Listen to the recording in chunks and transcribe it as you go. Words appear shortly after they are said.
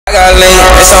I got link,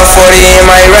 it's on 40 in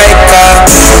my right car.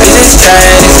 Bitches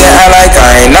changed, and act like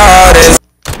I ain't know this.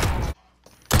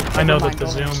 I know that the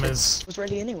zoom is... was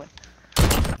ready anyway.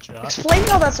 Explain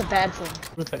how that's a bad thing.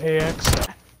 With the AX.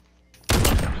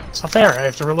 It's not fair, I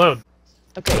have to reload.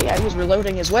 Okay, I was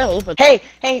reloading as well, but... Hey,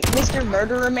 Mr.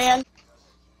 Murderer Man!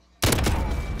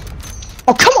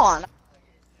 Oh, come on!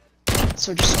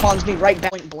 So it just spawns me right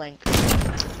back point blank.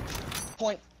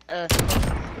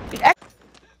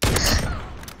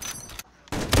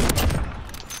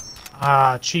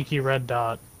 Ah, cheeky red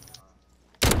dot.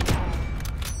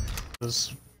 I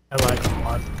like it a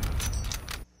lot.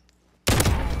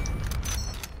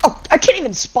 Oh, I can't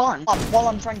even spawn while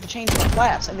I'm trying to change my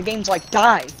class, and the game's like,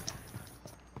 die!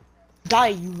 Die,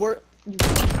 you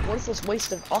worthless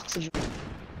waste of oxygen.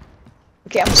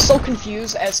 Okay, I'm so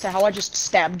confused as to how I just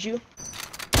stabbed you.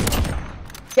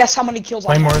 Guess how many kills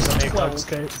I have? Claymores and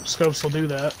 8 scopes will do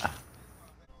that.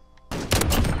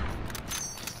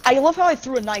 I love how I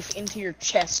threw a knife into your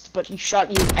chest, but he shot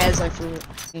you as I threw it.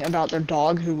 About their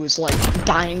dog who was like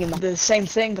dying in the same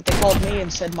thing, but they called me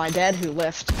and said my dad who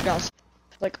left. I was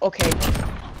like, okay,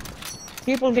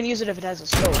 people can use it if it has a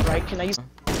scope, right? Can I use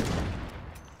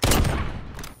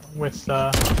with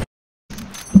the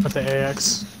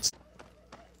AX?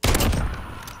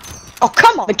 Oh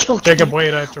come on! The kill. Jacob,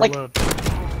 wait, I have to reload.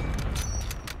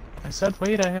 I said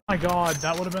wait. Oh my god,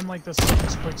 that would have been like the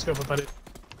sickest quick scope, but it.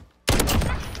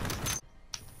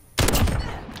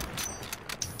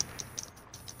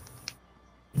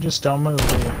 You just don't move.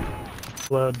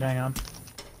 Load. Hang on.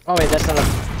 Oh wait, that's not a.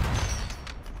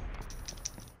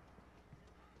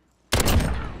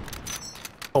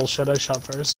 Bullshit! I shot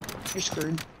first. You're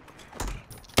screwed.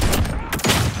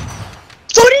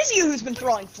 So it is you who's been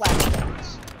throwing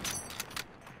flashbangs.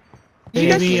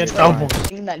 Maybe it's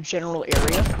almost in that general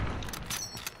area.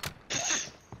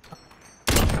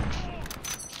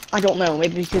 I don't know.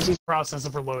 Maybe because he's process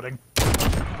of reloading.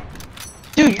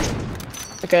 Dude, you're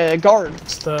like a guard.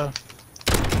 It's the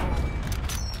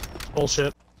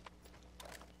bullshit.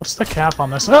 What's the cap on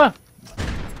this? Ah!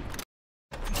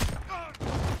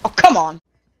 Oh come on!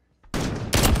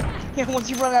 Yeah, once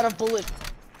you run out of bullets.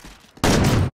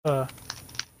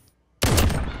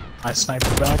 I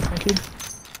sniped back, thank you.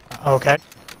 Okay.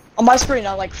 On my screen,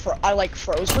 I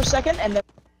froze for a second, and then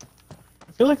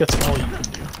I feel like that's all you can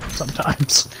do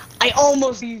sometimes. I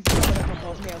almost went up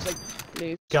above me. I was like,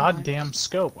 please. Goddamn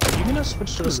scope. Are you gonna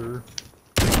switch to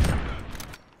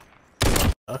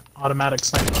a automatic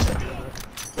sniper?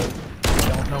 I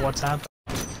don't know what's happening.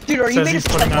 Dude, are you made of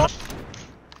Kevlar?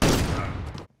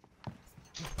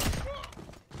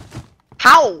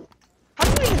 How? How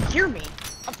do you even hear me?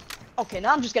 Okay,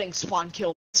 now I'm just getting spawn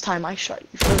killed. This time I shot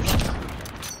you first.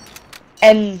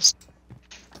 And...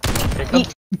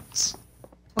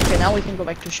 Okay, now we can go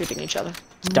back to shooting each other.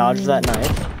 Dodge that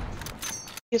knife.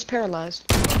 He is paralyzed.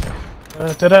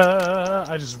 Ta-da!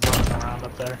 I just run around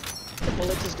up there. The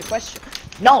bullet is the question.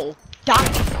 No!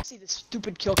 Die! See this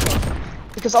stupid kill cam.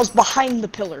 Because I was behind the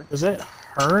pillar. Does it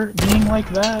hurt being like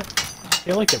that? I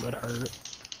feel like it would hurt.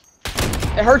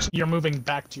 It hurts. You're moving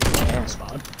back to your camp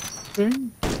spot.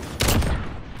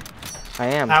 I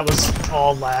am. That was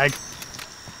all lag.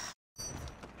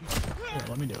 Here,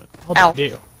 let me do it. Ow.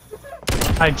 Do.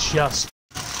 I just...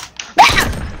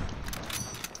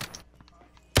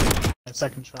 My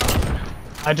second shot.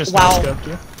 I just no-scoped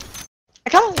you. I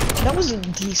kinda... That was a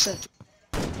decent...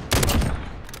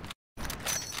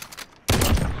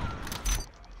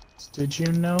 Did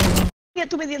you know? It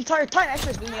took me the entire time. Actually,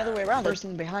 it's been the other way around. First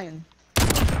and behind.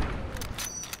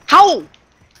 How?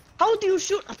 How do you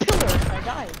shoot a pillar if I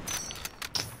died?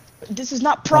 This is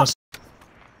not pro.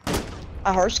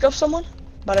 I hard scuffed someone,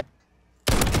 but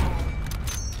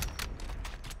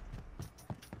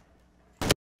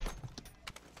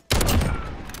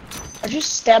I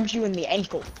just stabbed you in the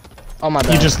ankle. Oh my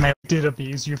bad. You just did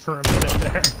abuse you for a minute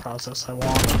there. Process I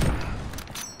want.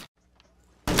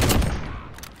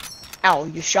 Ow,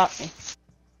 you shot me.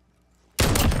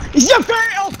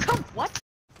 Oh, come, what?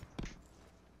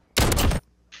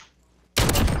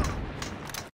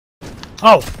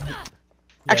 Oh!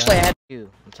 Actually, I had you.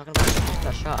 I'm talking about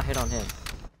that shot I hit on him.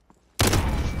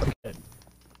 Okay.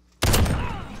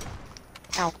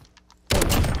 Ow.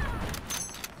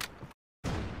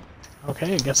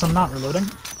 Okay, I guess I'm not reloading.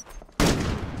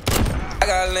 I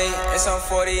got link, it's on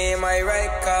 40 in my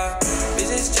right car.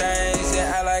 Bitches changed, and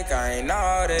act like I ain't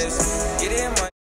know this. Get in